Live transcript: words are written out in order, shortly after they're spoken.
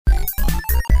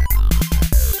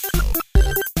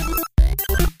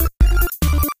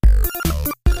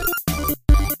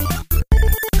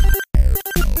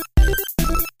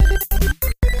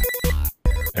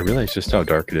realize just how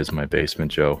dark it is in my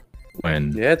basement, Joe.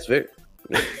 When Yeah, it's very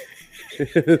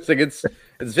it's like it's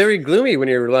very gloomy when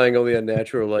you're relying only on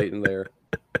natural light in there.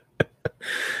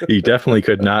 you definitely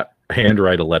could not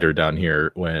handwrite a letter down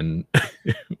here when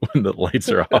when the lights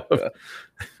are off.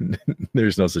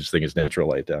 There's no such thing as natural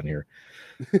light down here.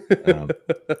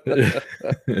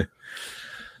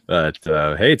 But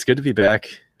hey, it's good to be back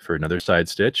for another Side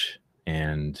Stitch.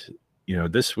 And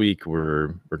this week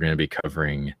we're going to be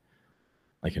covering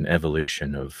like an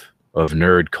evolution of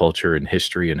nerd culture and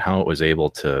history and how it was able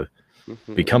to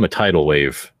become a tidal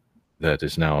wave that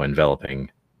is now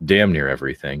enveloping damn near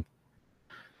everything.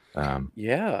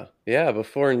 Yeah.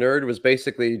 Before nerd was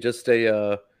basically just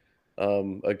a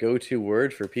go-to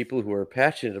word for people who are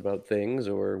passionate about things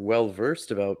or well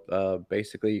versed about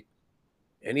basically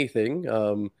anything.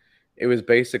 It was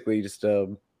basically just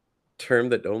a term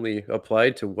that only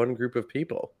applied to one group of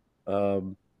people.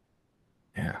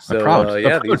 Yeah, So a proud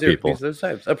these are people. those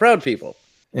types. A proud people.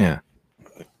 Yeah,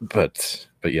 but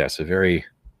yes, a very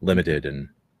limited and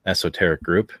esoteric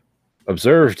group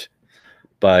observed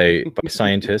by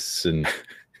scientists and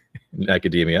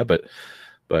academia, but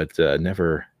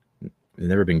never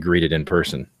been greeted in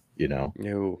person.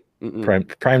 No.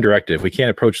 Prime directive: we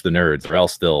can't approach the nerds, or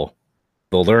else they'll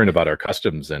learn about our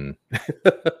customs and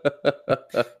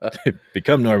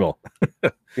become normal.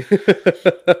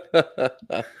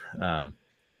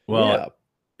 Well,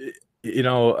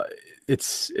 yeah.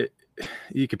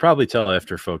 You could probably tell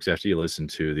after you listen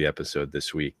to the episode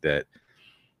this week that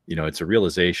it's a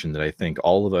realization that I think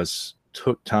all of us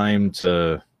took time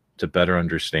to better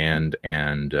understand,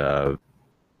 and I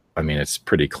mean, it's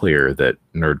pretty clear that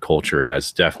nerd culture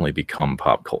has definitely become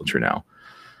pop culture now.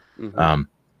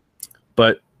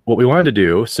 But what we wanted to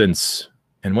do,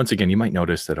 and once again, you might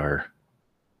notice that our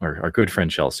good friend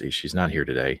Chelsea, she's not here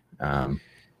today.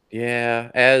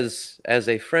 Yeah, as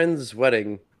a friend's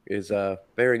wedding is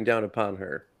bearing down upon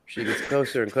her, she gets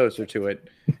closer and closer to it,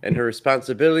 and her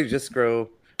responsibilities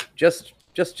just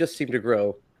seem to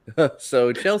grow.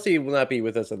 So Chelsea will not be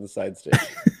with us on the Side Stitch.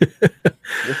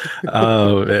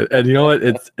 And you know what?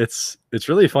 It's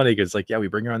really funny because we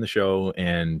bring her on the show,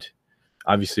 and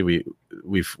obviously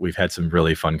we've had some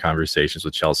really fun conversations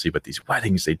with Chelsea, but these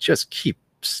weddings, they just keep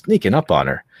sneaking up on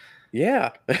her.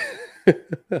 Yeah.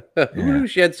 Who knew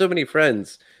she had so many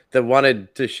friends that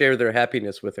wanted to share their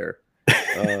happiness with her?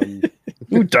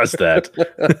 Who does that?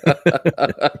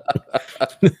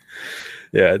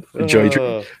 Yeah,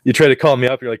 Joe, you try to call me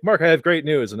up. You're like, Mark, I have great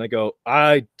news. And I go,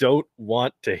 I don't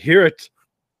want to hear it.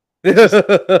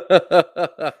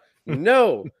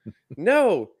 No,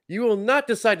 you will not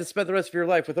decide to spend the rest of your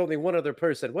life with only one other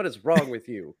person. What is wrong with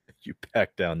you? You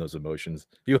pack down those emotions.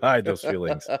 You hide those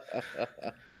feelings.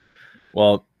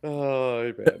 Well,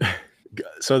 oh man.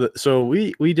 So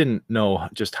we didn't know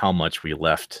just how much we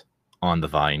left on the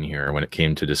vine here when it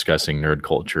came to discussing nerd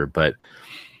culture, but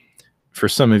for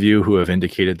some of you who have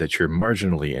indicated that you're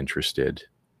marginally interested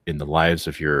in the lives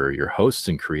of your hosts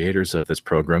and creators of this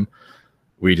program,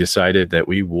 we decided that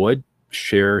we would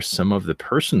share some of the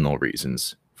personal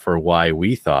reasons for why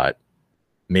we thought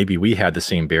maybe we had the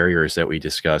same barriers that we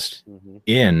discussed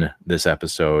in this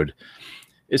episode,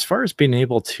 as far as being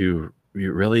able to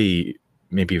really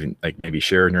maybe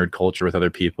share nerd culture with other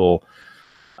people,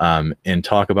 and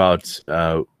talk about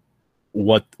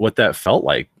what that felt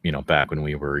like, back when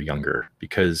we were younger.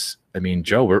 Because I mean,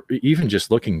 Joe, we're even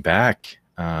just looking back,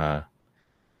 even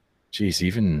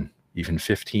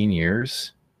 15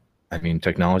 years. I mean,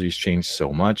 technology's changed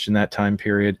so much in that time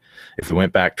period. If we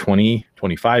went back 20,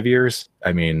 25 years,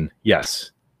 I mean,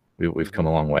 yes, we've come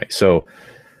a long way. So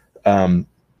I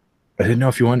didn't know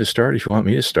if you wanted to start, if you want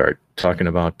me to start talking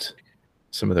about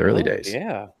some of the early days.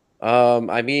 Yeah.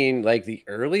 I mean, like the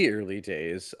early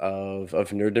days of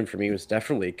nerddom for me was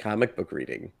definitely comic book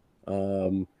reading.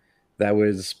 That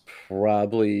was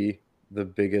probably the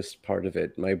biggest part of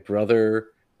it. My brother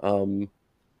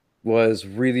was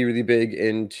really big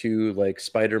into like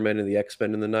Spider-Man and the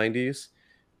X-Men in the 90s.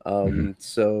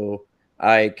 So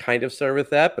I kind of started with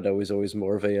that, but I was always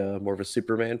more of a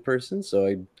Superman person,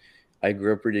 so I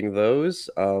grew up reading those.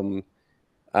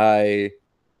 I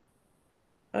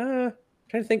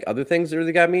trying to think other things that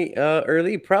really got me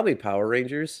early. Probably Power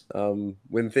Rangers.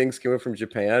 When things came up from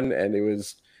Japan, and it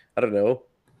was, I don't know,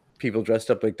 people dressed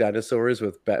up like dinosaurs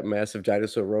with massive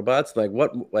dinosaur robots. Like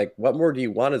what more do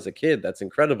you want as a kid? That's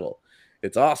incredible.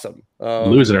 It's awesome.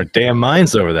 Losing our damn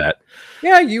minds over that.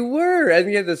 Yeah, you were, and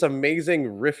you had this amazing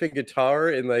riffing guitar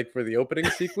in for the opening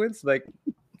sequence. Like,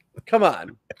 come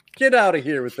on, get out of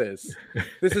here with this.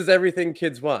 This is everything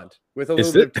kids want, with a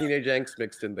little bit of teenage angst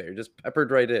mixed in there, just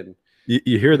peppered right in.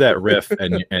 you hear that riff,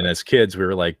 and as kids, we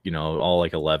were like, you know, all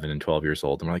like 11 and 12 years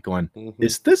old, and we're like going,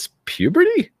 is this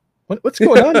puberty? What's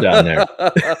going on down there?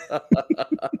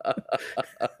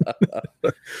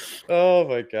 Oh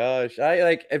my gosh. I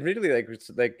like admittedly like it's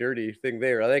like dirty thing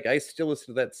there. I still listen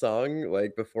to that song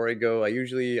like before I go. I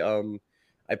usually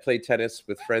I play tennis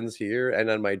with friends here and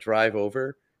on my drive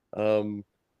over um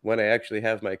when I actually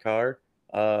have my car.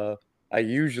 I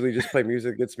usually just play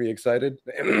music that gets me excited.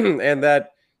 And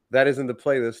that is in the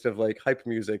playlist of like hype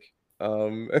music.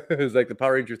 It's like the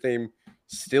Power Ranger theme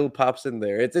still pops in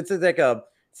there. It's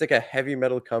like a heavy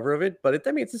metal cover of it, but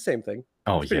I mean it's the same thing.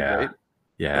 Oh It's pretty yeah, great.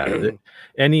 yeah.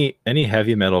 Any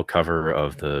heavy metal cover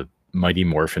of the Mighty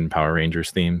Morphin Power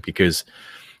Rangers theme, because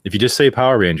if you just say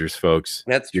Power Rangers, folks,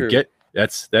 That's you true. get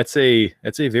that's a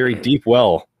very deep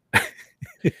well.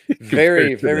 Very, compared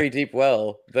to the very deep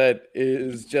well that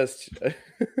is just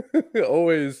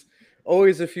always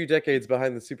always a few decades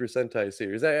behind the Super Sentai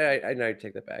series. I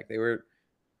take that back. They were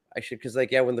I should because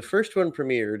like yeah, when the first one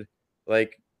premiered,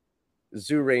 like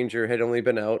Zoo Ranger had only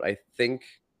been out, I think,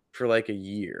 for like a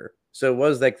year. So it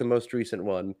was like the most recent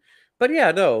one. But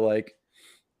yeah, no, like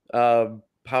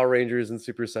Power Rangers and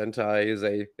Super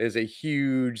Sentai is a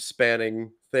huge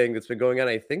spanning thing that's been going on,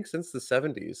 I think, since the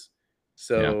 70s. yeah,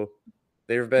 So yeah.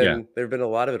 there have been a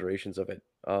lot of iterations of it.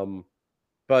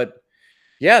 But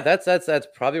yeah, that's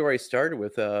probably where I started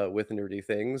with nerdy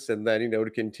things, and then to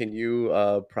continue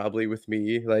probably with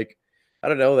me like I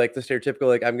don't know, like the stereotypical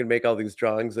like I'm gonna make all these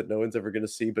drawings that no one's ever gonna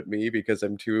see but me because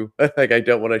I'm too like I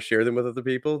don't want to share them with other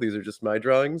people. These are just my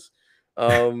drawings.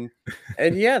 Um,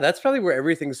 and yeah, that's probably where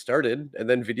everything started, and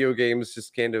then video games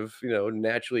just kind of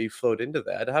naturally flowed into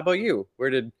that. How about you?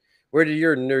 Where did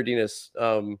your nerdiness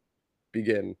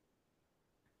begin?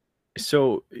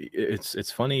 So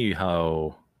it's funny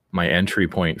how my entry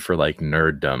point for like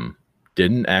nerddom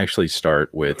didn't actually start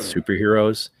with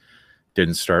superheroes,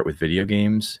 didn't start with video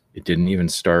games, it didn't even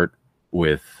start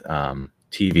with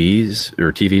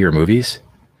TV or movies.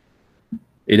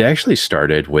 It actually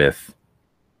started with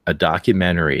a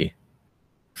documentary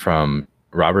from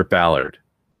Robert Ballard,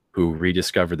 who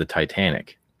rediscovered the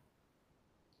Titanic.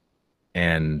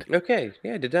 And Okay,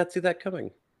 yeah, did not see that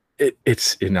coming.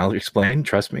 and I'll explain.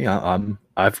 Trust me, I'm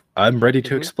ready to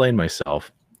Hmm. explain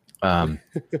myself. Um,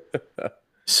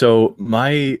 so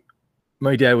my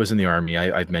dad was in the army.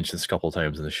 I've mentioned this a couple of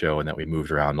times in the show, and that we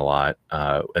moved around a lot.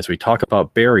 As we talk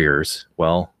about barriers,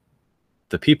 well,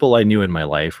 the people I knew in my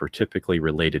life were typically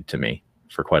related to me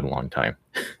for quite a long time.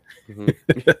 Hmm.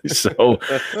 So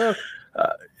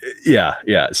uh,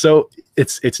 yeah. So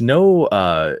it's no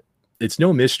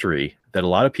mystery that a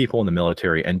lot of people in the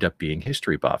military end up being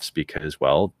history buffs because,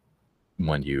 well,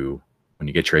 when you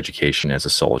get your education as a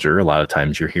soldier, a lot of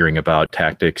times you're hearing about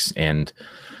tactics and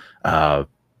uh,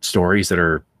 stories that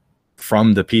are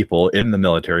from the people in the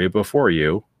military before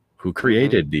you who Hmm.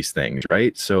 created these things,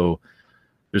 right? So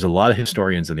there's a lot of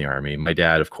historians in the army. My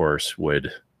dad, of course,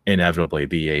 would inevitably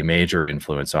be a major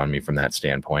influence on me from that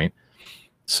standpoint.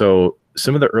 So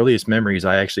some of the earliest memories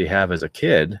I actually have as a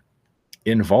kid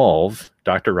involve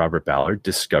Dr. Robert Ballard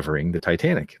discovering the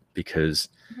Titanic because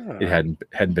it Ah.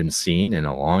 hadn't been seen in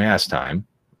a long ass time.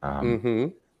 Um,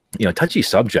 Hmm. touchy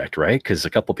subject, right? Because a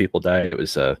couple people died. It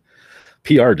was a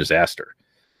PR disaster.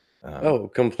 Um, Oh,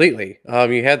 completely.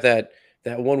 You had that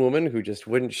one woman who just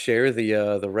wouldn't share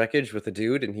the wreckage with the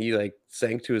dude, and he like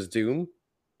sank to his doom.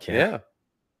 yeah, Yeah, yeah.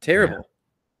 terrible.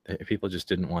 People just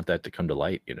didn't want that to come to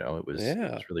light. It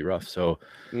Yeah. was really rough. So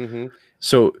Hmm.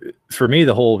 so for me,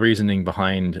 the whole reasoning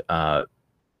behind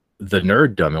the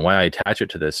nerddom and why I attach it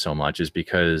to this so much is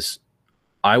because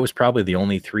I was probably the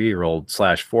only 3-year-old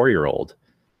slash 4-year-old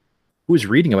who was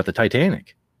reading about the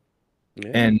Titanic.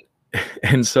 Yeah. And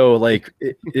and so like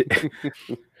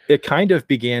it kind of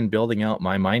began building out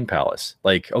my mind palace.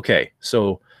 Like, okay,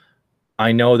 so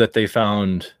I know that they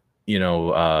found,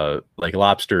 like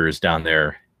lobsters down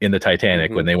there in the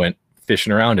Titanic when Hmm. they went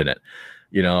fishing around in it.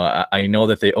 I know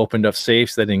that they opened up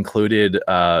safes that included,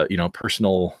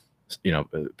 personal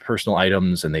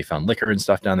items, and they found liquor and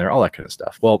stuff down there, all that kind of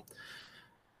stuff. Well,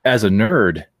 as a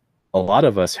nerd, a lot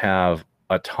of us have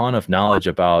a ton of knowledge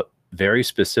about very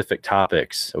specific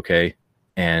topics, okay?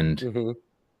 And Hmm.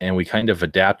 and we kind of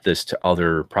adapt this to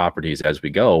other properties as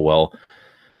we go. Well,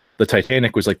 the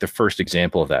Titanic was like the first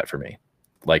example of that for me.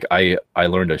 Like I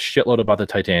learned a shitload about the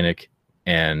Titanic,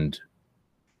 and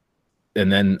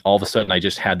then all of a sudden I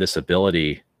just had this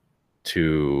ability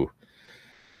to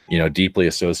deeply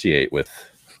associate with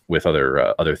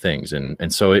other things,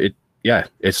 and so it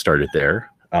started there.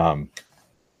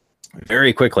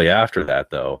 Very quickly after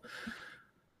that, though,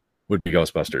 would be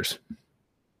Ghostbusters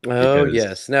Oh because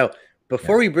yes. Now,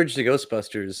 before we bridge to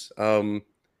Ghostbusters,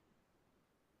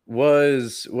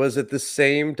 was it the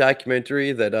same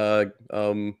documentary that I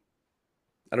don't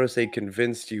want to say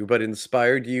convinced you, but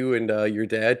inspired you and your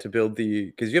dad to build the?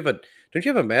 Because you have a don't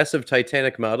you have a massive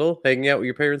Titanic model hanging out at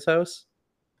your parents' house?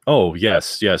 Oh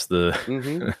yes, yes. The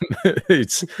Mm-hmm.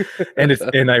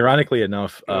 and ironically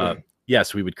enough,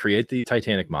 yes, we would create the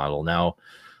Titanic model. Now,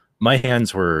 my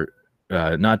hands were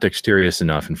not dexterous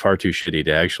enough and far too shitty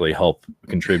to actually help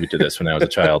contribute to this when I was a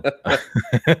child.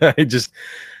 I just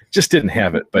didn't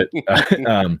have it. But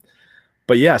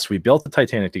yes, we built the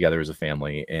Titanic together as a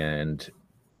family, and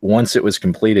once it was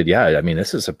completed, yeah, I mean,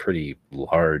 this is a pretty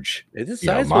large, It's a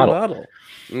sizable sizable model. model.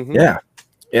 Mm-hmm. Yeah,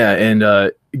 yeah,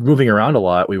 and moving around a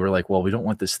lot, we were like, well, we don't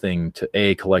want this thing to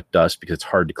A, collect dust because it's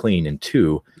hard to clean, and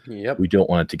two, Yep. we don't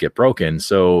want it to get broken.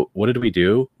 So what did we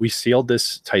do? We sealed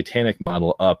this Titanic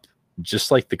model up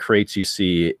just like the crates you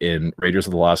see in Raiders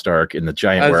of the Lost Ark in the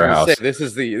giant I was gonna warehouse. say, this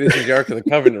is the Ark of the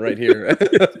Covenant right here.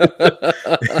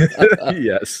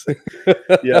 Yes,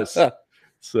 yes.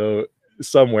 So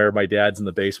somewhere my dad's in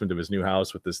the basement of his new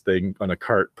house with this thing on a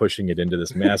cart pushing it into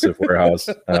this massive warehouse.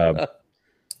 But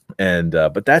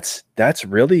that's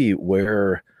really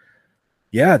where,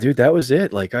 yeah, dude, that was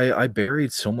it. Like I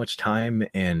buried so much time,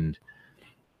 and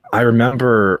I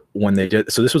remember when they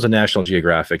did, so this was a National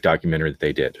Geographic documentary that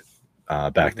they did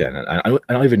back then. And I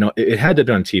don't even know, it had to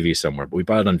be on TV somewhere, but we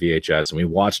bought it on VHS and we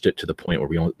watched it to the point where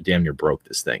we damn near broke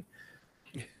this thing.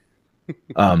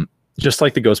 Just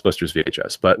like the Ghostbusters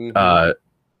VHS. But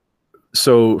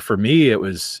so for me, it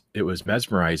was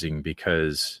mesmerizing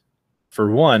because, for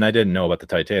one, I didn't know about the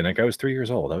Titanic. I was 3 years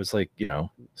old. I was like,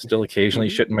 still occasionally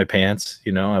shitting my pants.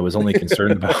 I was only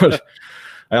concerned about,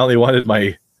 I only wanted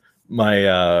my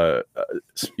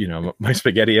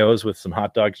SpaghettiOs with some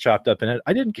hot dogs chopped up in it.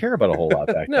 I didn't care about a whole lot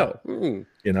back then.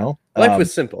 Life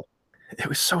was simple. It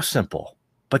was so simple.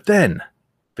 But then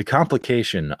the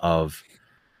complication of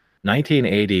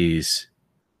 1980s,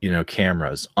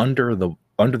 cameras under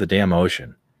the damn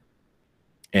ocean,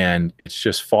 and it's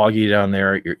just foggy down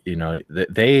there.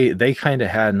 They kind of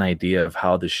had an idea of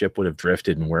how the ship would have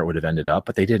drifted and where it would have ended up,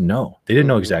 but they didn't know. They didn't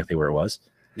know exactly where it was.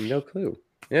 No clue.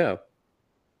 Yeah.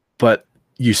 But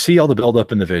you see all the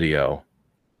buildup in the video.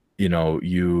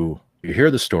 You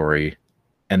hear the story,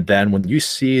 and then when you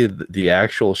see the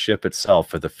actual ship itself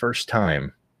for the first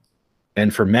time,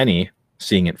 and for many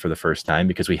seeing it for the first time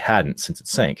because we hadn't since it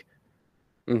sank,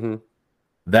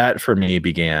 that for me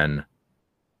began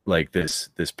like this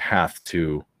path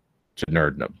to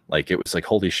nerddom. Like, it was like,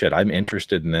 holy shit, I'm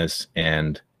interested in this,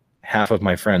 and half of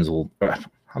my friends will, I'm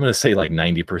going to say like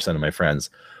 90% of my friends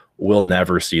will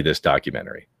never see this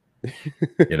documentary.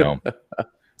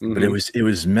 But it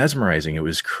was mesmerizing. It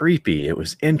was creepy. It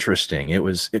was interesting. It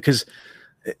was because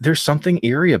there's something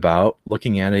eerie about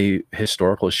looking at a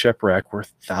historical shipwreck where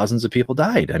thousands of people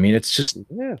died. I mean, it's just,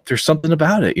 there's something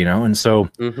about it, and so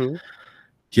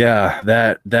yeah,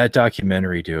 that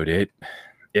documentary, dude,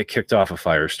 it kicked off a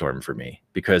firestorm for me,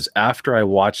 because after I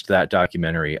watched that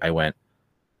documentary, I went,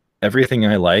 everything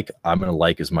I like, I'm going to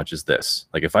like as much as this.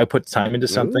 Like, if I put time into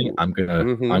something, I'm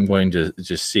going to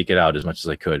just seek it out as much as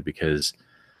I could, because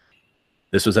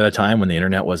this was at a time when the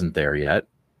internet wasn't there yet.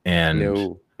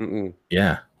 And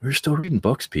yeah, we were still reading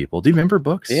books, people. Do you remember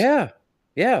books? Yeah.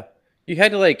 Yeah. You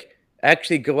had to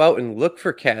actually go out and look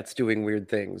for cats doing weird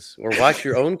things, or watch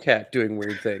your own cat doing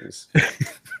weird things.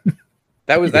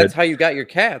 That's how you got your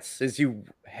cats, is you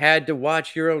had to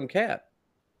watch your own cat.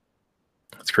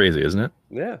 That's crazy, isn't it?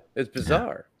 Yeah, it's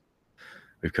bizarre. Yeah.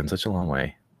 We've come such a long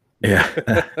way. Yeah.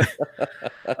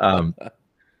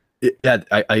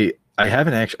 I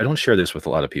haven't actually, I don't share this with a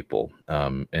lot of people.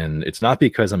 And it's not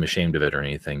because I'm ashamed of it or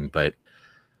anything, but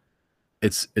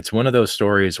it's one of those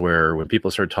stories where when people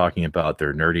start talking about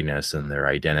their nerdiness and their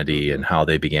identity and how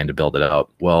they began to build it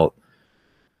up, well,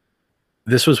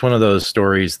 this was one of those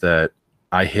stories that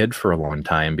I hid for a long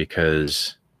time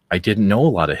because I didn't know a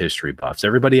lot of history buffs.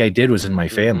 Everybody I did was in my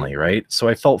family, right? So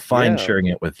I felt fine sharing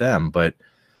it with them. But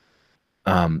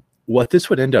what this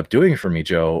would end up doing for me,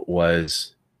 Joe,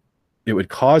 was it would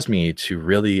cause me to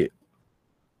really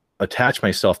attach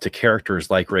myself to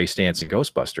characters like Ray Stantz in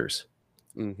Ghostbusters.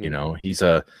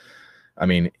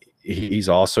 He's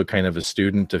also kind of a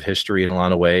student of history in a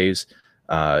lot of ways.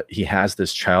 He has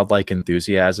this childlike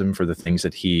enthusiasm for the things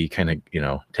that he kind of,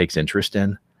 takes interest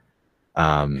in.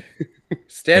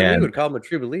 Stan Lee would call him a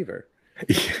true believer.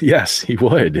 Yes, he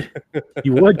would. He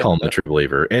would call him a true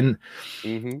believer. And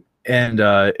you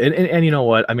know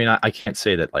what? I mean, I can't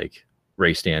say that like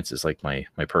Ray Stantz is like my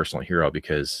personal hero,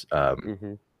 because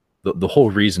the whole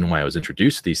reason why I was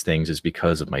introduced to these things is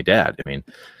because of my dad. I mean,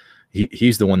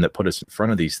 he's the one that put us in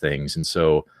front of these things. And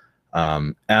so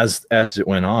as it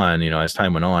went on, as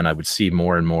time went on, I would see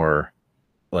more and more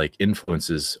like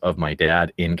influences of my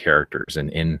dad in characters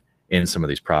and in some of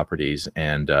these properties.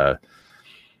 And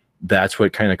that's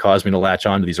what kind of caused me to latch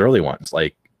on to these early ones,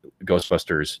 like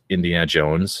Ghostbusters, Indiana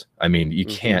Jones. I mean, you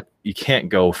can't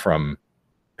go from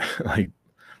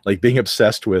like being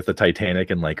obsessed with the Titanic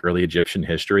and like early Egyptian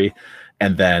history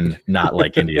and then not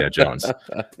like Indiana Jones.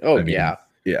 Oh, I mean, yeah.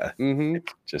 Yeah.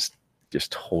 Just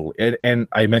totally. And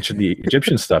I mentioned the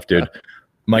Egyptian stuff, dude.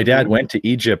 My dad went to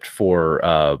Egypt for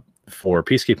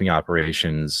peacekeeping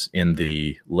operations in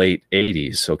the late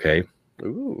 80s. Okay.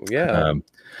 Ooh, yeah.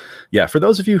 Yeah. For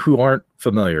those of you who aren't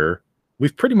familiar,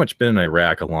 we've pretty much been in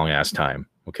Iraq a long ass time.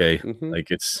 Okay. Like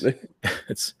it's,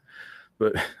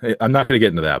 but I'm not going to get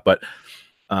into that. But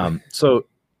so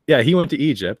yeah, he went to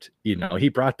Egypt. He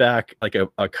brought back like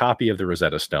a copy of the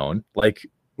Rosetta Stone. Like,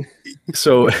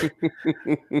 so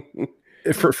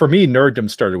for me, nerddom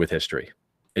started with history.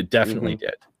 It definitely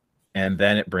did, and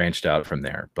then it branched out from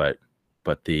there. But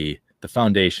the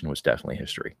foundation was definitely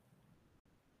history.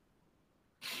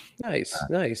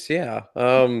 Nice, yeah.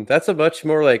 That's a much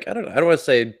more like, I don't want to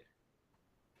say,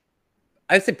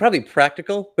 I'd say probably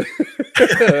practical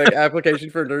like application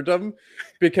for nerddom,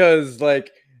 because like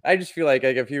I just feel like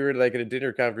if you were like in a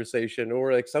dinner conversation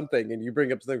or like something and you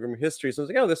bring up something from history, so it's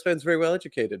like, oh, this man's very well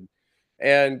educated.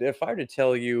 And if I were to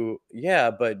tell you,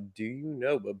 yeah, but do you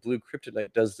know what blue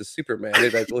kryptonite does to Superman?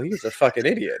 They're like, well, he's a fucking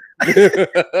idiot.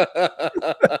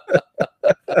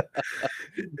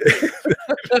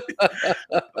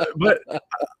 But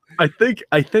I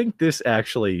think this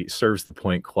actually serves the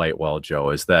point quite well,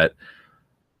 Joe, is that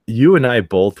you and I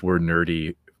both were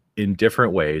nerdy in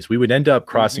different ways. We would end up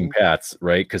crossing paths,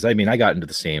 right? Because I mean, I got into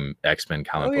the same X-Men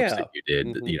comic books that you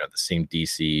did, the same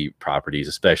DC properties,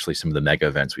 especially some of the mega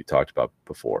events we talked about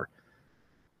before.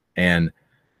 And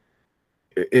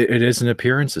it is an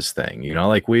appearances thing,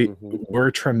 like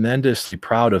we're tremendously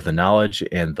proud of the knowledge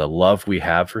and the love we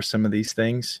have for some of these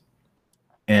things.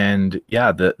 And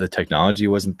yeah, the technology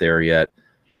wasn't there yet.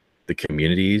 The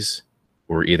communities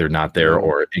were either not there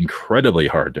or incredibly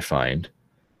hard to find.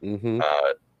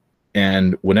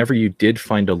 And whenever you did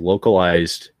find a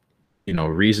localized,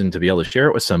 reason to be able to share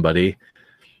it with somebody,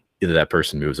 either that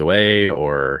person moves away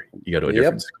or you go to a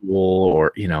different school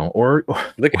or, or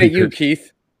looking at you,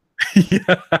 Keith. He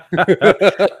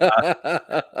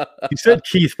said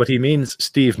Keith, but he means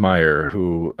Steve Meyer,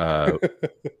 who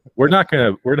we're not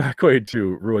going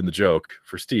to ruin the joke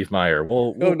for Steve Meyer.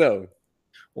 We'll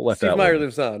let Steve Meyer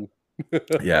lives on.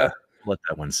 Yeah, let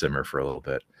that one simmer for a little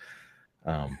bit.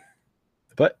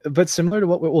 But similar to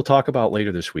what we'll talk about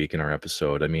later this week in our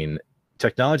episode, I mean,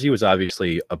 technology was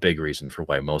obviously a big reason for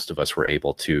why most of us were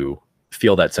able to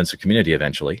feel that sense of community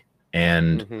eventually.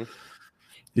 And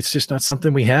it's just not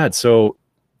something we had. So,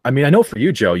 I mean, I know for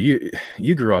you, Joe, you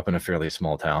grew up in a fairly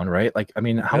small town, right? Like, I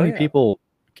mean, how many people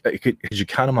could you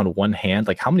count them on one hand?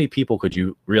 Like, how many people could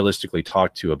you realistically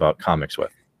talk to about comics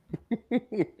with?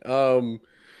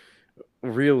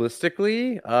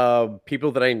 Realistically,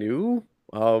 people that I knew,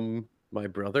 my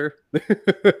brother,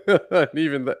 and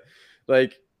even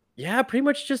like, yeah, pretty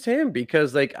much just him,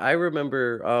 because like I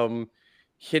remember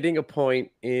hitting a point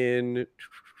in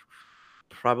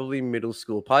probably middle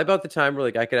school, probably about the time where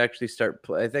like I could actually start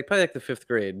I think probably like the 5th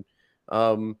grade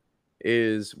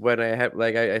is when I had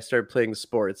like I started playing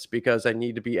sports, because I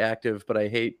need to be active, but I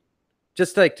hate,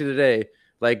 just like to today,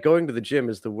 like going to the gym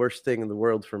is the worst thing in the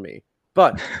world for me.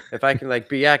 But if I can like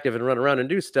be active and run around and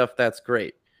do stuff, that's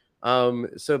great.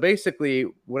 So basically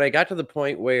when I got to the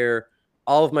point where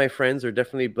all of my friends are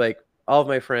definitely like all of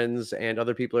my friends and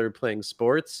other people are playing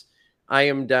sports, I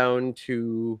am down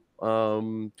to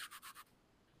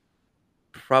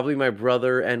probably my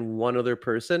brother and one other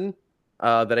person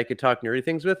that I could talk nerdy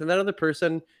things with. And that other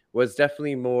person was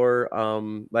definitely more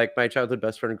like my childhood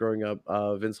best friend growing up,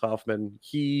 Vince Hoffman.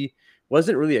 He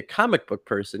wasn't really a comic book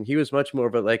person. He was much more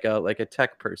of a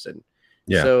tech person.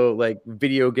 Yeah. So like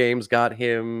video games got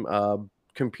him,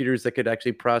 computers that could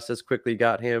actually process quickly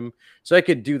got him. So I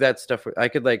could do that stuff. I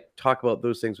could like talk about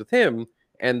those things with him,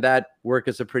 and that worked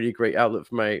as a pretty great outlet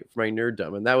for my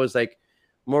nerddom. And that was like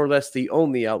more or less the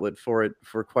only outlet for it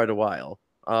for quite a while.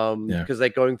 Because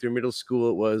like going through middle school,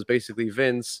 it was basically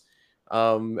Vince.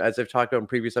 As I've talked about in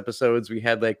previous episodes, we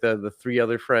had like the 3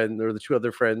 other friends, or the 2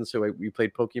 other friends who we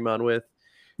played Pokemon with.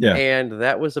 Yeah. And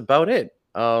that was about it.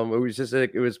 It was just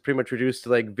like, it was pretty much reduced to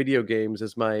like video games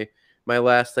as my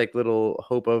last like little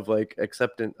hope of like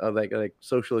acceptance, like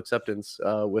social acceptance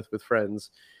with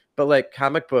friends. But like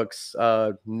comic books,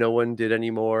 no one did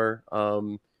anymore.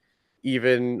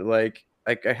 Even like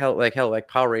like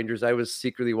Power Rangers. I was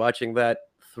secretly watching that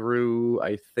through,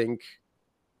 I think,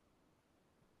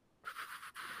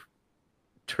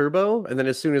 Turbo, and then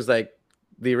as soon as like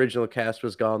the original cast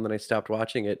was gone, then I stopped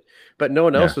watching it. But no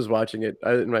one Yeah. else was watching it,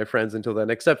 my friends, until then,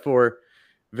 except for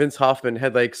Vince Hoffman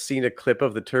had like seen a clip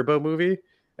of the Turbo movie.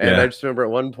 And I Yeah. just remember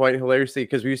at one point hilariously,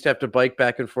 because we used to have to bike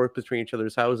back and forth between each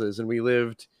other's houses, and we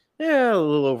lived a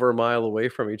little over a mile away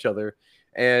from each other.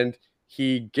 And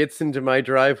he gets into my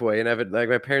driveway, and I have it like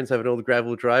my parents have an old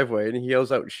gravel driveway, and he yells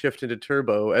out shift into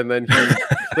turbo, and then he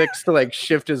clicks to like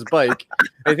shift his bike.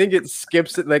 I think it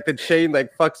skips it, like the chain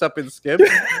like fucks up and skips,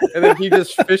 and then he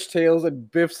just fishtails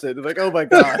and biffs it. Like, oh my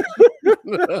god.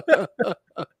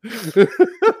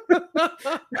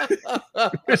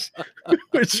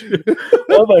 which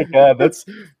oh my god, that's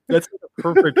the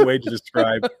perfect way to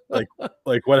describe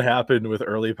like what happened with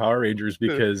early Power Rangers,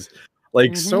 because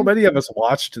like so many of us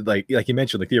watched like you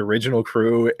mentioned like the original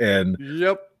crew and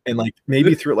Yep. like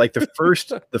maybe through like the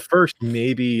first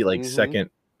maybe like second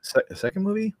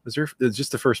movie was there. It's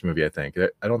just the first movie, I think.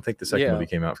 I don't think the second movie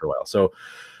came out for a while. So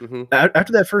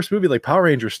after that first movie, like Power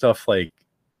Ranger stuff, like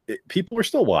people were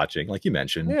still watching, like you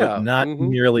mentioned, but not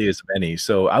nearly as many.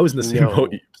 So I was in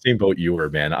the same boat you were,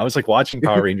 man. I was like watching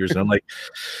Power Rangers, and I'm like,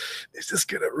 is this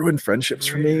gonna ruin friendships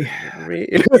for me?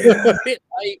 Yeah.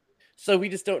 So we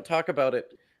just don't talk about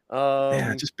it.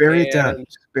 Yeah, just bury it down.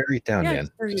 Just bury it down, man.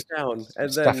 Just bury it down.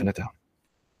 And stuffing it down.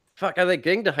 Fuck, I like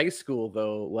getting to high school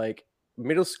though. Like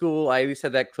middle school, I at least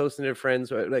had that close knit friends.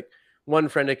 Like one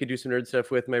friend I could do some nerd stuff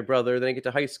with, my brother. Then I get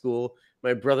to high school,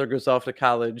 my brother goes off to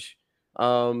college.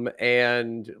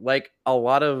 And like a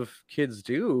lot of kids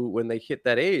do when they hit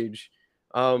that age,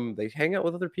 they hang out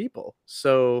with other people.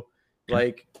 So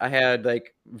like I had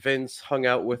like Vince hung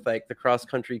out with like the cross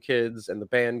country kids and the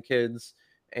band kids,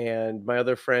 and my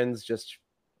other friends just,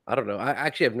 I don't know. I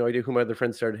actually have no idea who my other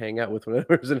friends started hanging out with when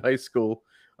I was in high school.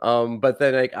 But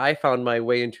then like I found my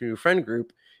way into a new friend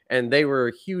group, and they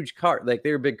were huge car, like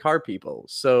they were big car people.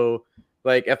 So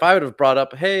like if I would have brought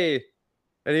up, hey,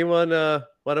 anyone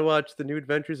want to watch the new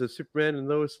adventures of Superman and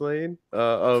Lois Lane,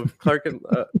 of Clark and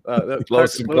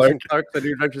Lois and Clark, the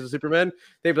new adventures of Superman?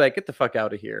 They'd be like, get the fuck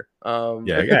out of here.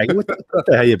 Yeah. What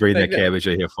the hell you bring that cabbage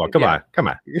in here for? Come on.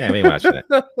 Yeah, we ain't watching it.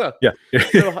 Yeah.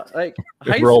 So like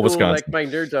high school, Wisconsin. Like my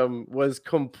nerddom was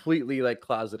completely like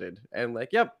closeted, and like,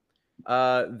 yep,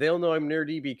 they'll know I'm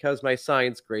nerdy because my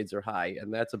science grades are high,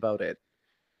 and that's about it.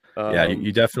 Yeah,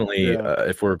 you definitely.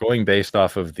 If we're going based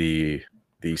off of the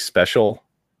special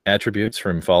attributes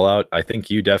from Fallout, I think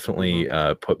you definitely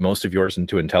put most of yours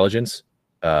into intelligence,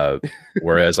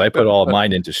 whereas I put all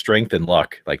mine into strength and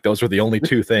luck. Like those were the only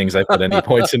two things I put any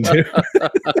points into.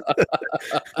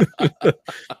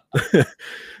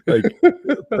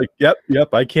 like yep,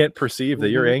 I can't perceive that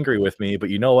you're angry with me, but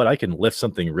you know what, I can lift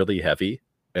something really heavy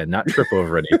and not trip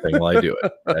over anything while I do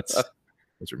it.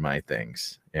 Those are my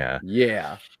things. Yeah.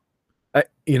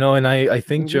 I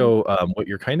think Joe, what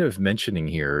you're kind of mentioning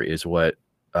here is what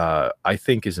I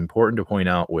think is important to point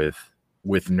out with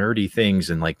nerdy things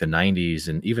in like the 90s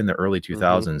and even the early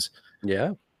 2000s.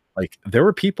 Yeah. Like there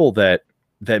were people that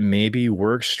maybe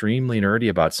were extremely nerdy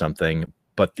about something,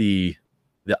 but the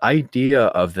idea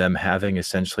of them having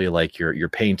essentially like your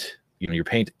paint, your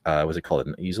paint, what's it called?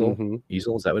 An easel?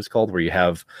 Easel, is that what it's called? Where you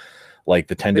have like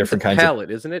the 10 different kinds palette,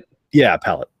 isn't it? Yeah,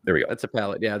 palette. There we go. That's a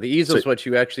palette. Yeah, the easel is what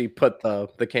you actually put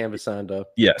the canvas onto.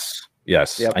 Yes.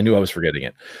 Yep. I knew I was forgetting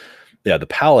it. Yeah, the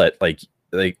palette, like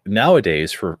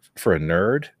nowadays for a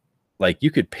nerd, like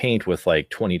you could paint with like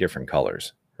 20 different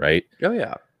colors, right? Oh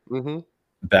yeah.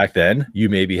 Back then, you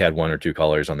maybe had one or two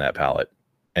colors on that palette,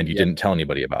 and you didn't tell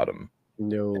anybody about them.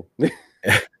 No.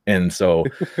 And so,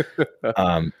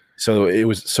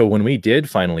 so when we did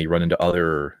finally run into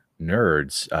other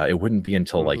nerds, it wouldn't be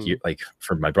until like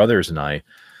for my brothers and I,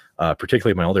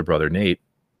 particularly my older brother Nate,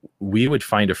 we would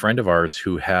find a friend of ours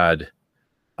who had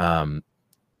an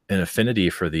affinity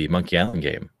for the Monkey Island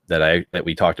game that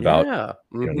we talked about.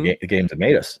 The games that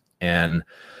made us. And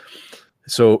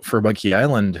so for Monkey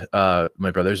Island,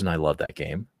 my brothers and I loved that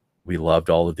game. We loved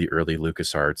all of the early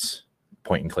LucasArts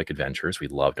point and click adventures. We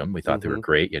loved them. We thought they were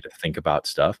great. You had to think about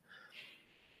stuff.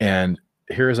 And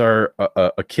here's a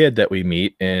kid that we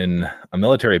meet in a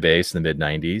military base in the mid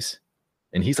 90s,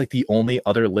 and he's like the only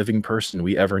other living person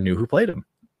we ever knew who played him.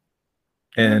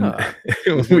 And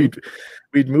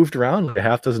we'd moved around like a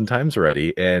half dozen times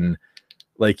already, and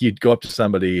like you'd go up to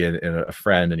somebody and a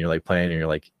friend, and you're like playing, and you're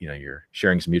like, you're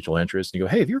sharing some mutual interest, and you go,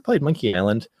 hey, have you ever played Monkey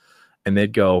Island? And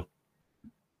they'd go,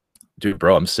 dude,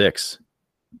 bro, I'm 6.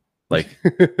 Like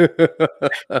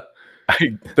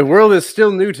The world is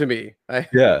still new to me.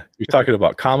 Yeah, you're talking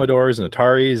about Commodores and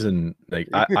Ataris, and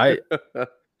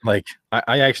like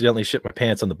I accidentally shit my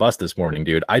pants on the bus this morning,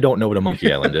 dude. I don't know what a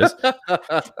Monkey Island is.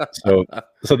 So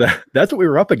that's what we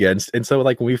were up against. And so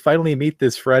like when we finally meet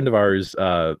this friend of ours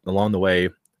along the way,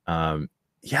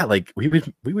 yeah, like we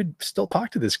would still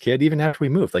talk to this kid even after we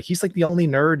moved. Like he's like the only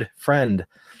nerd friend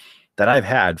that I've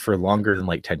had for longer than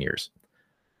like 10 years.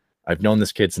 I've known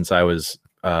this kid since I was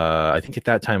I think at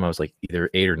that time I was like either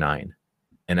 8 or 9.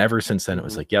 And ever since then it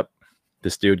was like, yep,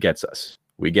 this dude gets us.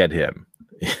 We get him.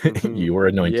 You were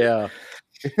anointed. Yeah.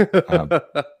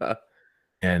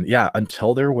 And yeah,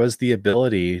 until there was the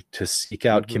ability to seek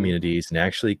out communities and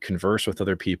actually converse with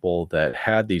other people that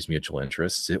had these mutual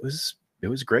interests, it was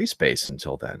gray space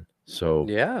until then. So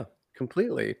Yeah,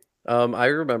 completely. I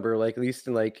remember like at least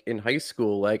in high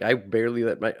school, like I barely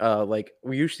let my like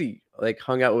we usually like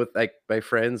hung out with like my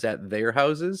friends at their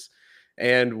houses.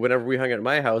 And whenever we hung out at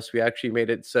my house, we actually made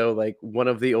it so like one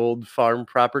of the old farm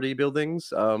property buildings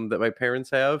that my parents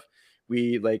have,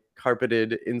 we like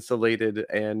carpeted, insulated,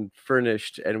 and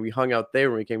furnished, and we hung out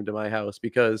there when we came to my house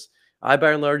because I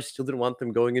by and large still didn't want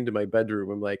them going into my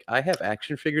bedroom. I'm like, I have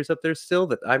action figures up there still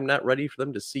that I'm not ready for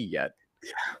them to see yet.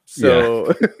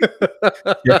 So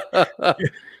yeah.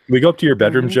 We go up to your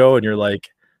bedroom, Mhm. Joe, and you're like,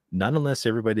 not unless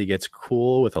everybody gets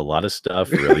cool with a lot of stuff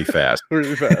really fast.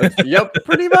 Really fast. Yep,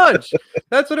 pretty much.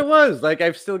 That's what it was. Like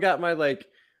I've still got my those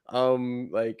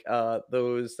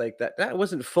like that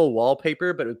wasn't full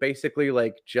wallpaper, but it was basically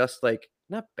like just like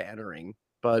not battering,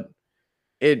 but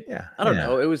it Yeah, I don't yeah,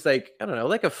 know, it was like I don't know,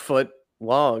 like a foot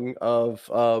long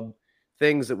of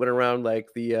things that went around like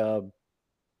the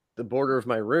border of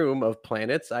my room of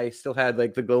planets. I still had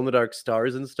like the glow in the dark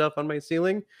stars and stuff on my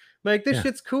ceiling. I'm like, this yeah.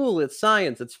 shit's cool. It's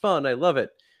science. It's fun. I love it.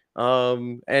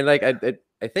 And like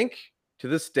I think to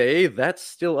this day that's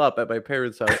still up at my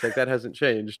parents' house. Like that hasn't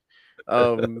changed.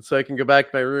 So I can go back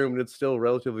to my room and it's still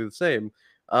relatively the same.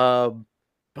 Um,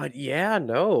 but yeah,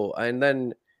 no. And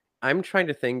then I'm trying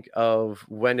to think of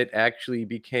when it actually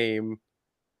became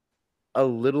a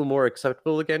little more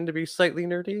acceptable again to be slightly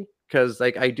nerdy. Cause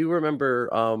like I do remember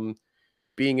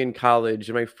being in college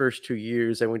in my first 2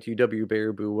 years, I went to UW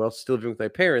Baraboo while still living with my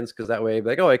parents because that way,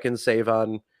 like, oh, I can save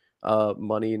on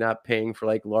money, not paying for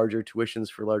like larger tuitions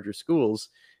for larger schools.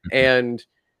 Mhm.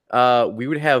 And we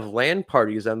would have LAN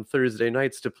parties on Thursday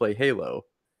nights to play Halo.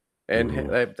 And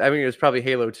Ooh, I mean, it was probably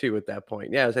Halo 2 at that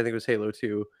point. Yeah, I think it was Halo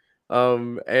 2.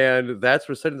 And that's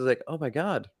where suddenly it's like, oh my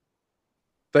God,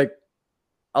 like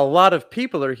a lot of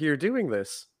people are here doing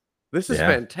this. This is yeah.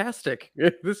 fantastic.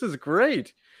 This is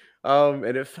great. And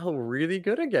it felt really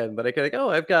good again that I could like, oh,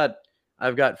 I've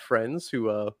got friends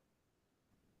who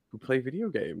play video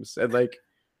games and like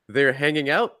they're hanging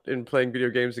out and playing video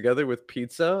games together with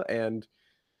pizza and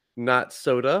not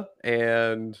soda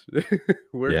and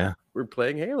we're Yeah. we're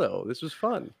playing Halo. This was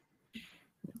fun.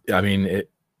 I mean,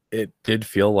 it did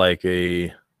feel like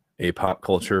a pop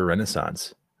culture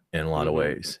renaissance in a lot of Mhm.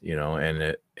 ways, you know,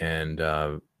 and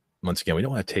once again, we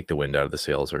don't want to take the wind out of the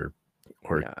sails or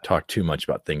Yeah. talk too much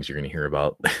about things you're going to hear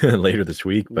about later this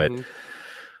week, Mhm.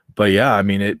 but yeah, I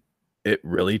mean it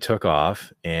really took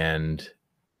off, and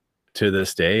to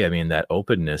this day, I mean that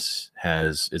openness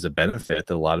is a benefit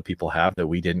that a lot of people have that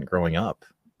we didn't growing up.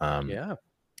 Um, Yeah.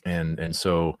 and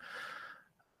so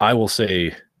I will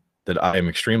say that I am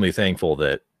extremely thankful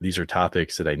that these are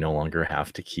topics that I no longer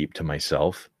have to keep to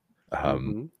myself,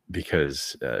 Mhm.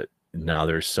 because now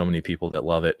there's so many people that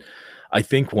love it. I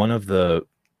think one of the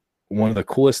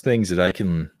coolest things that I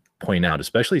can point out,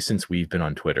 especially since we've been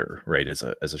on Twitter, right, as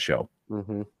a show,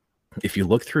 Mhm. if you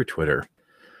look through Twitter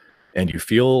and you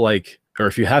feel like, or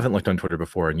if you haven't looked on Twitter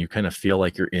before and you kind of feel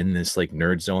like you're in this like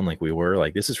nerd zone, like we were,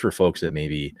 like this is for folks that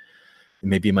maybe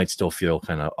you might still feel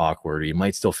kind of awkward, or you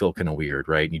might still feel kind of weird,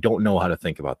 right? And you don't know how to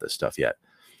think about this stuff yet.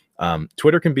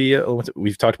 Twitter can be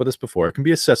we've talked about this before. It can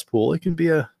be a cesspool. It can be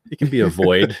a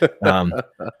void.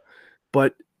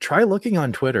 But try looking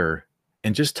on Twitter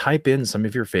and just type in some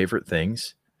of your favorite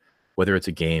things, whether it's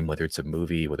a game, whether it's a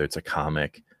movie, whether it's a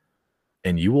comic,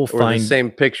 and you will Or the find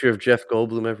same picture of Jeff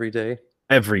Goldblum every day.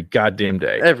 every goddamn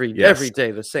day. Every Yes.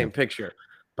 day the same Yep. picture.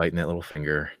 Biting that little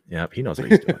finger. Yep. He knows what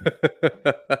he's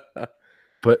doing.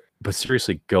 But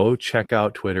seriously, go check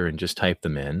out Twitter and just type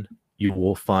them in. You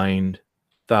will find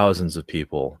thousands of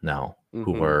people now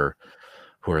who Mhm.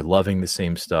 are loving the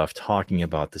same stuff, talking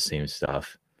about the same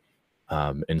stuff.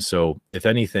 And so, if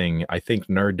anything, I think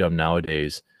nerddom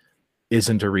nowadays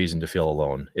isn't a reason to feel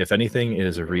alone. If anything, it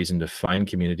is a Mhm. reason to find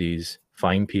communities,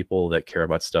 find people that care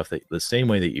about stuff that the same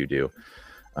way that you do.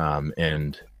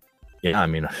 And yeah, I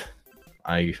mean,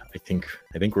 I think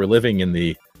we're living in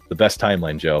the the best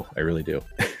timeline, Joe. I really do.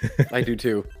 I do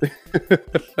too.